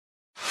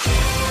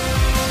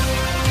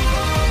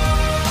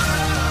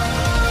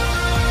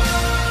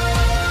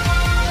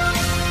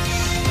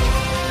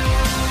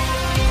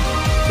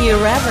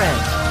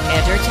Irreverent,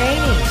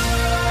 entertaining,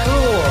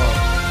 cool.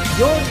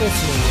 You're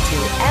listening to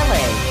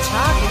LA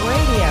Talk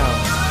Radio.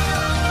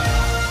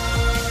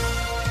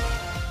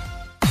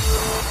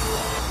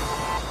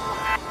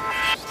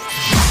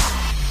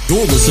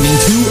 You're listening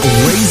to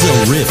Reza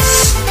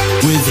Riffs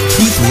with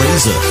Keith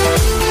Reza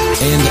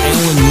and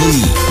Alan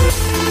Lee,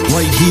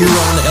 right here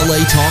on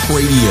LA Talk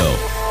Radio.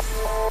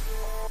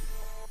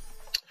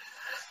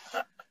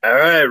 All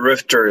right,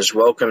 Rifters,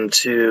 welcome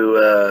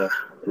to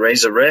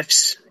Reza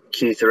Riffs.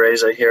 Keith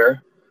Reza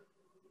here.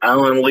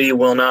 Alan Lee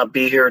will not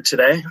be here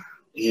today.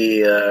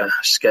 He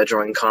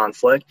scheduling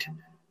conflict.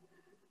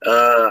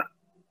 I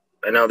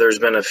know there's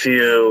been a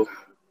few,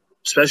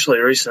 especially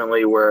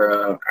recently,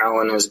 where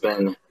Alan has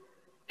been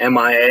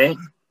MIA.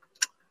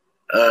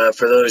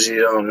 For those of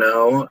you who don't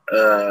know,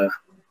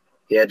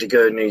 he had to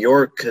go to New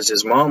York because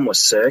his mom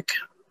was sick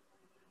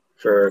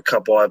for a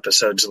couple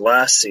episodes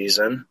last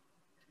season.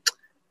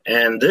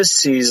 And this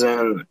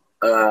season,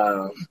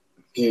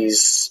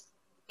 he's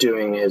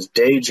doing his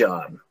day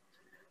job.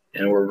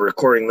 And we're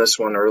recording this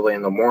one early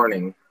in the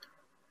morning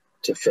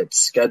to fit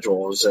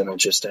schedules, and it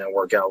just didn't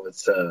work out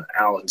with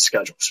Alan's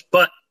schedules.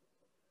 But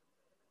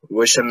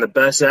wish him the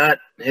best at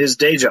his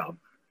day job.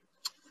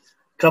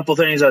 Couple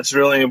things that's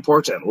really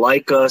important.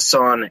 Like us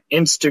on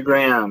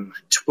Instagram,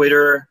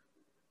 Twitter,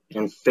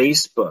 and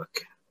Facebook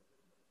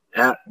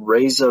at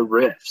Reza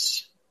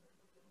Riffs.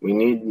 We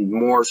need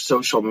more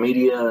social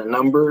media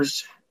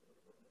numbers.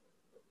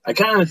 I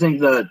kind of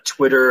think that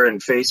Twitter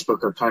and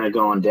Facebook are kind of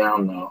going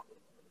down, though.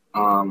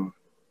 I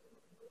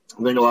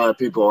think a lot of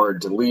people are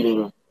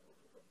deleting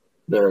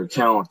their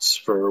accounts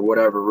for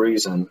whatever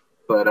reason.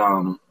 But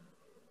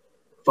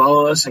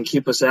follow us and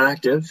keep us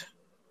active.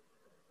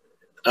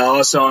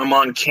 Also, I'm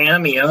on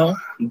Cameo.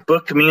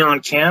 Book me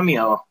on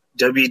Cameo.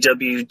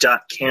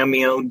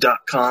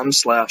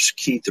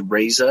 www.cameo.com/Keith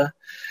Reza.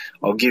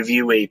 I'll give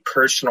you a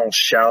personal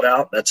shout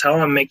out. That's how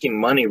I'm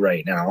making money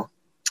right now.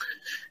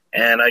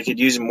 And I could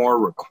use more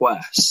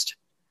requests.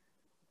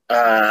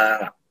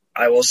 I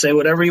will say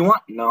whatever you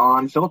want,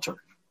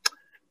 non-filter.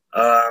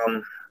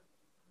 I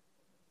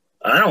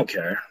don't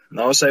care.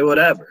 I'll say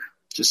whatever.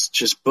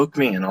 Just book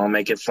me and I'll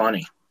make it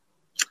funny.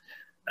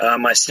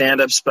 My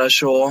stand-up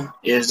special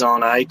is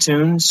on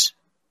iTunes.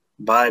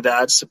 Buy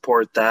that,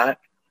 support that.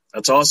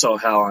 That's also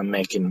how I'm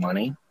making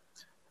money.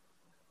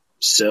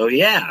 So,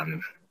 yeah.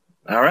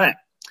 All right.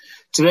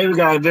 Today we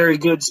got a very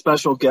good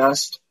special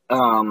guest.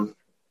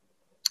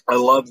 I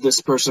love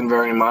this person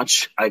very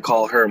much. I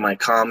call her my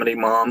comedy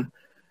mom.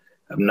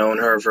 I've known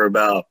her for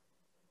about,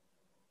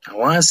 I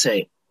want to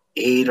say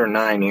 8 or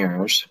 9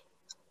 years.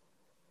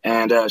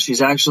 And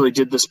she's actually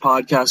did this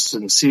podcast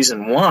in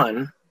season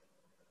 1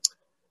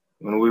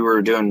 when we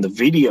were doing the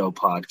video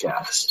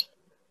podcast.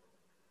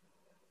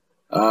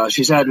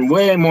 She's had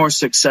way more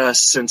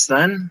success since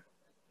then.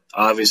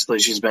 Obviously,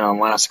 she's been on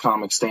Last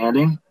Comic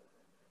Standing.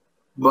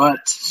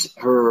 But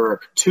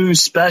her 2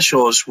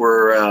 specials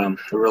were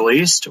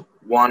released.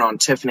 One on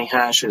Tiffany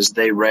Hash's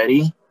They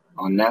Ready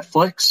on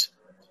Netflix.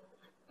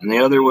 And the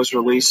other was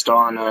released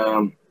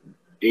on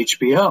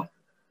HBO.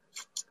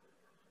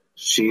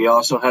 She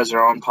also has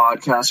her own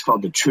podcast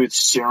called The Truth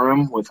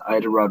Serum with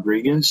Aida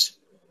Rodriguez.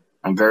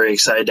 I'm very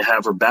excited to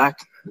have her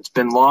back. It's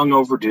been long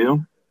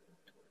overdue.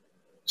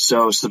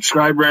 So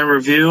subscribe, rate, and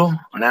review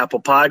on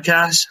Apple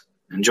Podcasts.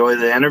 Enjoy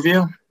the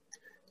interview.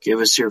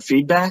 Give us your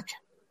feedback.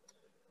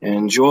 And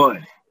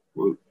enjoy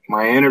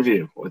my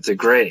interview with the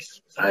great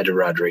Aida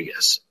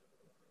Rodriguez.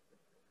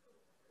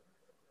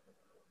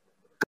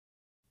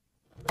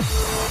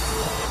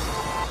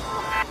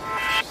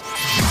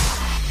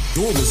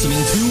 You're listening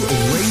to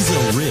Reza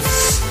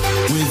Riffs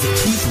with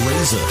Keith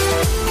Reza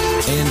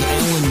and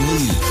Alan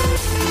Lee,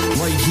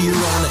 right here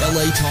on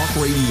LA Talk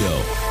Radio.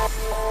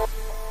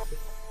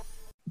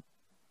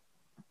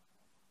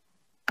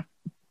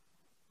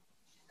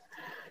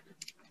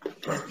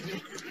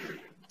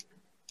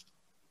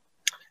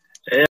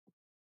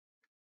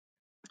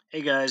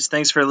 Hey guys,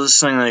 thanks for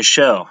listening to the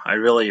show. I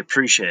really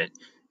appreciate it.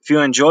 If you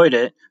enjoyed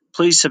it,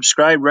 please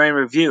subscribe, rate, and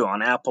review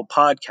on Apple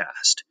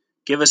Podcast.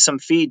 Give us some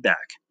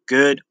feedback.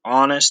 Good,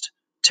 honest,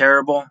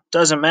 terrible,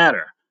 doesn't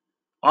matter.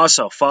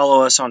 Also,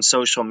 follow us on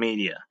social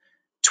media.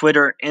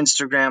 Twitter,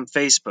 Instagram,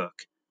 Facebook,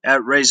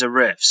 at Reza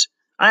Riffs.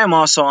 I am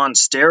also on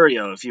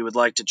Stereo if you would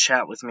like to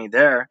chat with me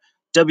there.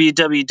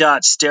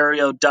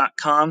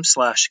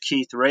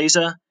 www.stereo.com/Keith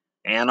Reza.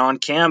 And on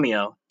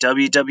Cameo,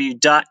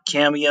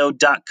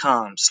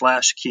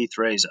 www.cameo.com/Keith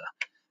Reza.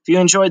 If you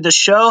enjoyed the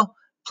show,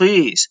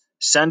 please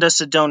send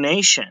us a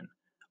donation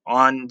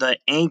on the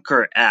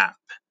Anchor app.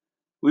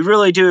 We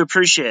really do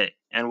appreciate it,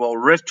 and we'll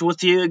riff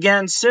with you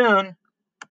again soon.